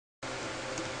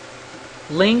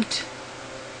Linked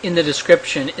in the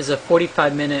description is a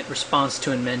 45-minute response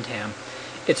to Inmentam.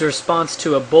 It's a response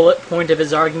to a bullet point of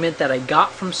his argument that I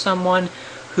got from someone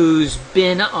who's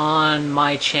been on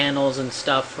my channels and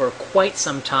stuff for quite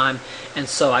some time, and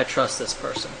so I trust this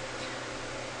person.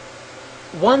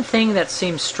 One thing that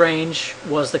seemed strange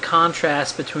was the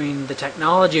contrast between the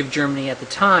technology of Germany at the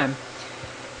time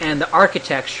and the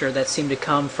architecture that seemed to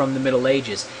come from the Middle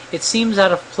Ages. It seems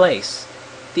out of place.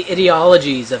 The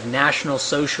ideologies of National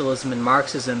Socialism and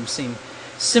Marxism seem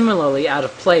similarly out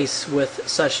of place with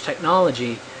such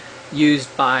technology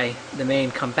used by the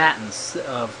main combatants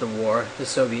of the war, the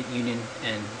Soviet Union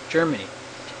and Germany.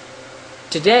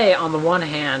 Today, on the one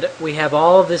hand, we have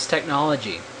all of this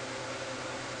technology,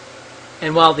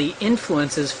 and while the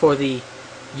influences for the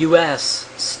U.S.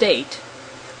 state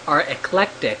are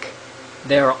eclectic,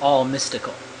 they are all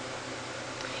mystical.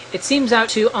 It seems out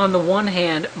to, on the one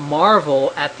hand,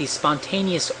 marvel at the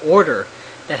spontaneous order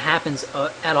that happens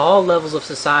at all levels of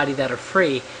society that are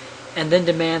free, and then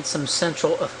demand some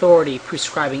central authority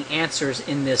prescribing answers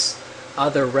in this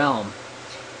other realm.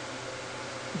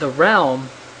 The realm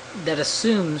that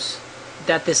assumes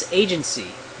that this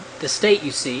agency, the state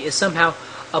you see, is somehow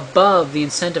above the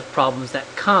incentive problems that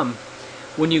come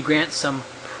when you grant some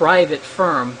private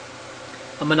firm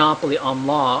a monopoly on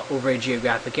law over a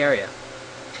geographic area.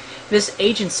 This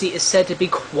agency is said to be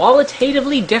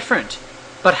qualitatively different.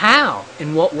 But how?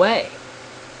 In what way?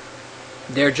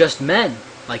 They're just men,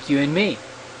 like you and me.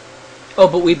 Oh,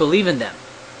 but we believe in them.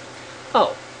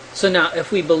 Oh, so now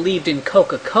if we believed in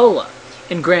Coca-Cola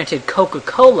and granted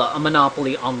Coca-Cola a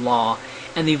monopoly on law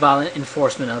and the violent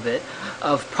enforcement of it,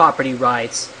 of property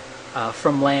rights,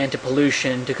 from land to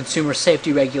pollution to consumer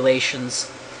safety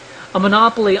regulations, a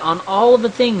monopoly on all of the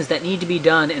things that need to be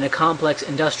done in a complex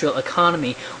industrial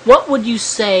economy, what would you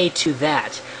say to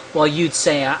that? Well, you'd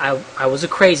say I was a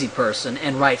crazy person,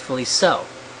 and rightfully so.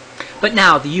 But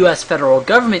now the U.S. federal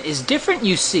government is different,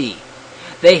 you see.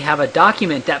 They have a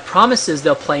document that promises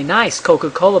they'll play nice.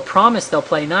 Coca-Cola promised they'll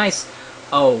play nice.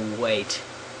 Oh, wait.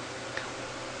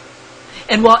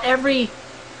 And while every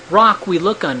rock we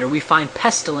look under we find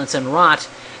pestilence and rot,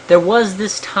 there was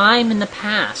this time in the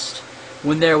past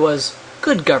when there was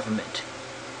good government,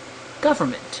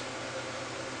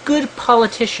 good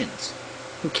politicians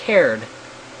who cared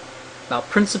about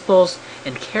principles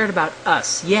and cared about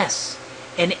us. Yes,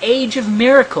 an age of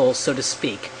miracles, so to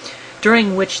speak,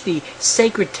 during which the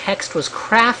sacred text was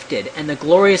crafted and the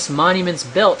glorious monuments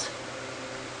built.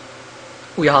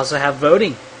 We also have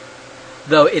voting,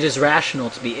 though it is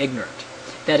rational to be ignorant.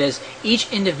 That is,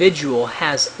 each individual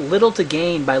has little to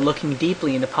gain by looking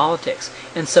deeply into politics,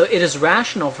 and so it is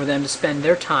rational for them to spend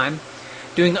their time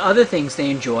doing other things they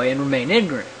enjoy and remain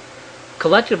ignorant.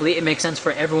 Collectively, it makes sense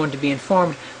for everyone to be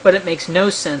informed, but it makes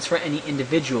no sense for any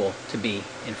individual to be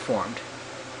informed.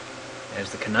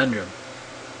 There's the conundrum.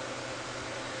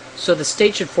 So the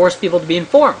state should force people to be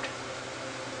informed.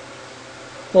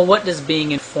 Well, what does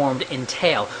being informed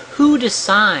entail? Who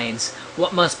decides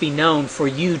what must be known for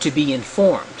you to be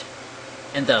informed,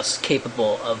 and thus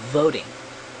capable of voting?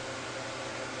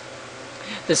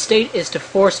 The state is to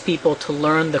force people to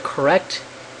learn the correct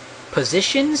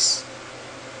positions,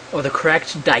 or the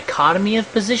correct dichotomy of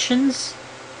positions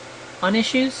on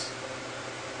issues?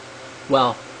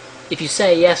 Well, if you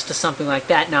say yes to something like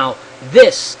that, now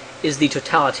this is the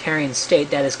totalitarian state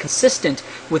that is consistent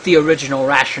with the original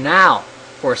rationale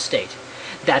for a state.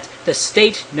 That the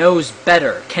state knows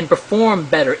better, can perform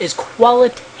better, is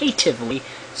qualitatively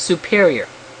superior.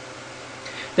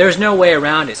 There is no way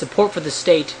around it. Support for the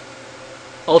state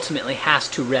ultimately has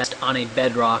to rest on a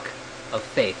bedrock of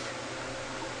faith.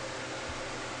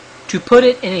 To put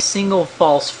it in a single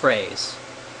false phrase,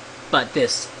 but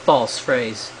this false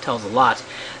phrase tells a lot,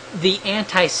 the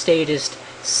anti-statist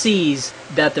sees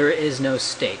that there is no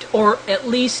state, or at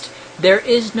least there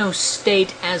is no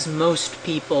state as most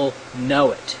people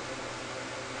know it.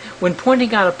 When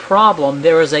pointing out a problem,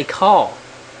 there is a call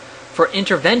for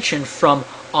intervention from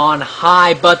on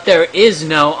high, but there is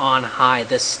no on high.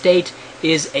 The state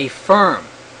is a firm.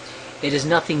 It is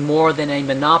nothing more than a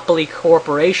monopoly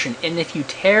corporation, and if you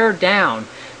tear down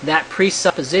that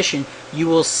presupposition, you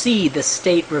will see the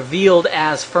state revealed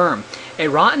as firm. A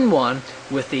rotten one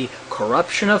with the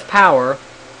corruption of power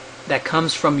that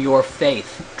comes from your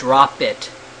faith. Drop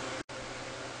it.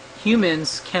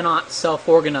 Humans cannot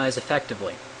self-organize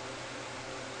effectively.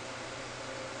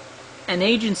 An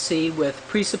agency with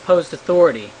presupposed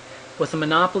authority, with a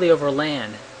monopoly over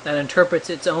land that interprets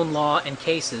its own law and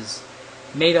cases,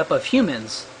 made up of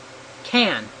humans,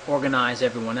 can organize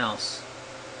everyone else.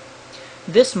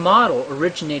 This model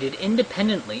originated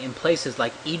independently in places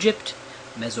like Egypt,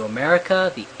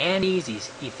 Mesoamerica, the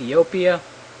Andes, Ethiopia,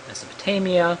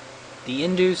 Mesopotamia, the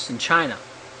Indus, and China.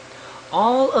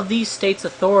 All of these states'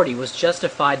 authority was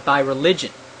justified by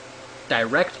religion,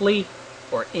 directly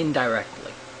or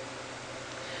indirectly.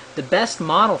 The best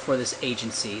model for this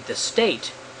agency, the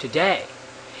state, today,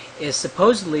 is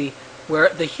supposedly where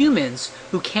the humans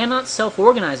who cannot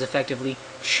self-organize effectively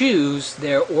choose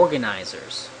their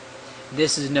organizers.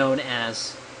 This is known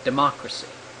as democracy.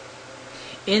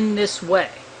 In this way,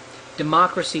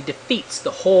 democracy defeats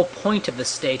the whole point of the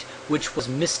state, which was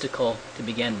mystical to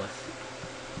begin with.